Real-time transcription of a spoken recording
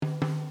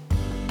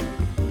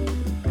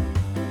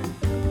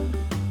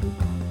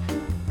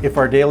If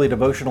our daily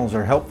devotionals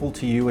are helpful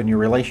to you in your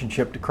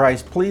relationship to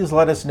Christ, please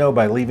let us know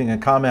by leaving a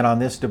comment on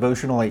this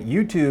devotional at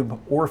YouTube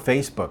or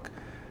Facebook.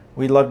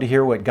 We'd love to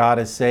hear what God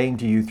is saying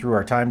to you through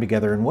our time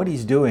together and what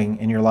He's doing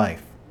in your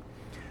life.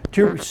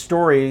 Two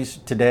stories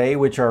today,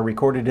 which are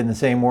recorded in the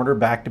same order,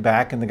 back to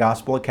back in the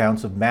Gospel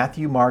accounts of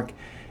Matthew, Mark,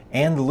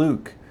 and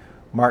Luke.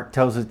 Mark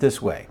tells it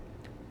this way.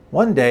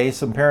 One day,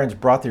 some parents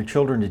brought their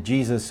children to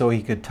Jesus so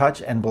He could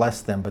touch and bless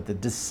them, but the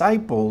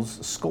disciples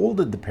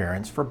scolded the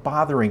parents for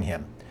bothering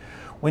Him.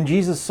 When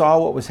Jesus saw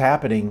what was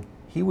happening,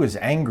 He was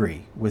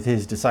angry with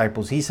His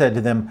disciples. He said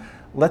to them,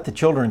 "Let the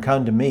children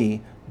come to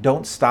me.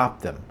 Don't stop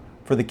them.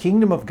 For the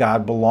kingdom of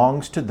God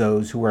belongs to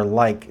those who are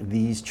like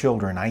these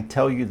children. I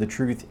tell you the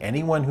truth,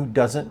 anyone who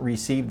doesn't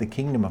receive the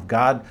kingdom of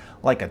God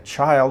like a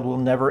child will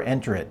never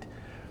enter it."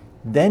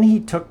 Then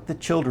He took the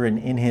children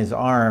in His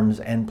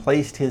arms and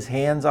placed His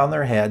hands on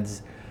their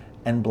heads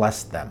and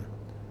blessed them.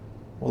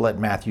 We'll let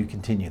Matthew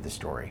continue the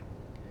story.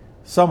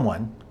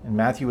 Someone, and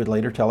Matthew would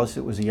later tell us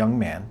it was a young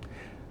man,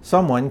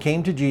 someone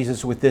came to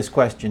Jesus with this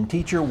question,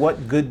 "Teacher,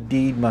 what good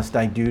deed must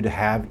I do to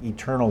have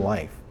eternal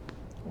life?"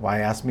 "Why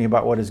ask me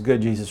about what is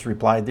good?" Jesus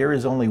replied. "There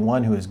is only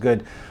one who is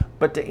good.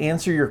 But to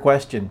answer your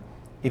question,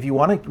 if you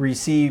want to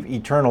receive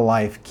eternal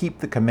life, keep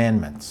the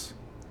commandments."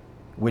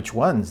 "Which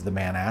ones?" the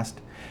man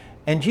asked.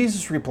 And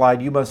Jesus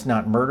replied, "You must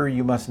not murder,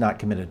 you must not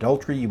commit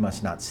adultery, you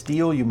must not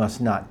steal, you must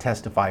not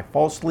testify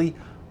falsely,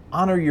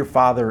 honor your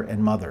father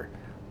and mother,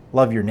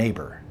 love your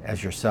neighbor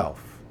as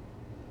yourself."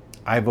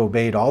 "I've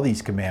obeyed all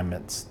these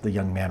commandments," the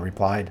young man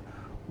replied.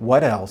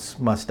 "What else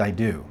must I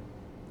do?"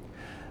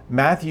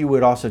 Matthew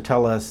would also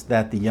tell us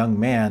that the young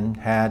man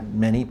had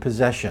many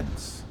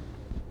possessions.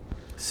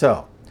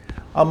 So,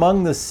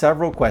 among the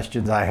several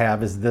questions I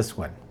have is this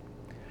one.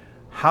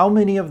 How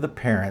many of the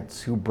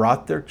parents who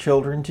brought their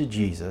children to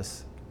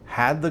Jesus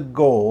had the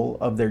goal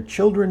of their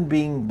children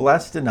being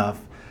blessed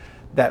enough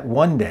that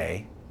one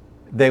day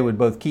they would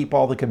both keep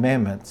all the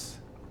commandments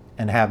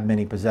and have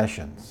many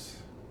possessions?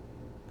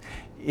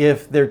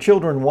 If their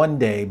children one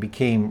day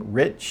became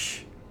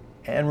rich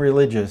and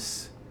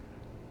religious,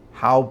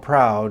 how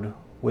proud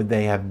would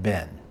they have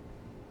been?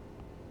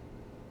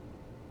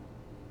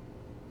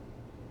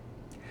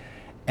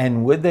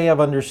 And would they have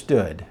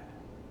understood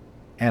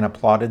and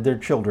applauded their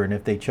children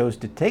if they chose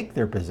to take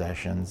their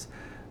possessions,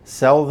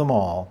 sell them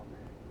all,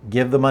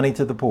 give the money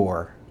to the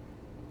poor,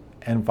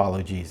 and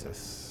follow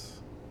Jesus?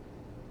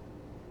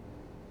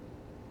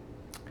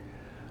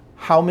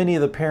 How many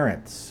of the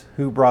parents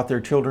who brought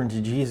their children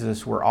to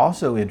Jesus were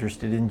also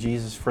interested in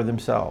Jesus for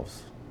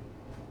themselves?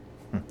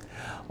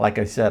 Like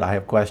I said, I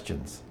have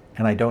questions,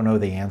 and I don't know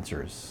the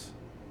answers.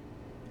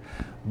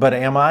 But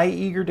am I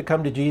eager to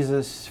come to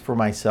Jesus for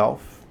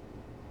myself?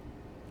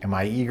 Am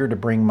I eager to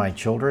bring my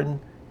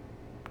children,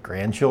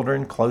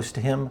 grandchildren close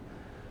to Him,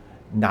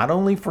 not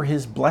only for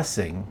His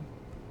blessing,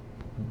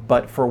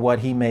 but for what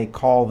He may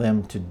call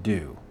them to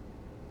do?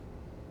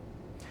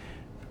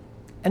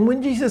 And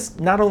when Jesus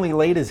not only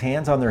laid His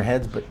hands on their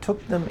heads, but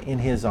took them in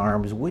His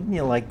arms, wouldn't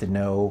you like to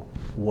know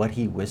what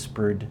He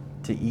whispered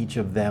to each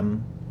of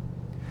them?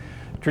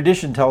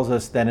 Tradition tells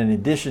us that in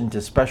addition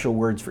to special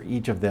words for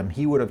each of them,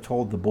 He would have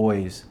told the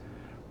boys,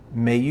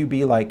 "May you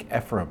be like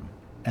Ephraim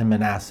and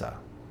Manasseh."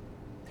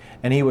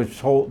 And He would have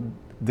told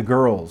the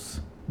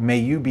girls, "May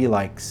you be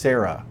like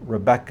Sarah,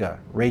 Rebecca,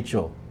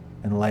 Rachel,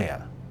 and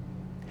Leah."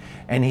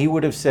 And He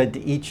would have said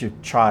to each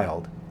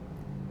child,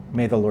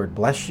 "May the Lord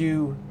bless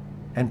you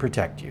and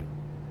protect you.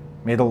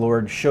 May the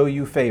Lord show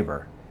you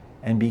favor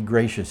and be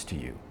gracious to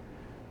you.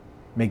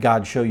 May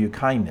God show you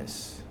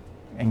kindness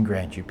and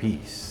grant you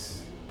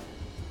peace."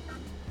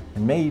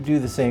 And may He do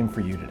the same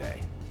for you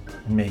today.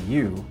 And may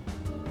you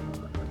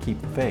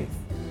keep the faith.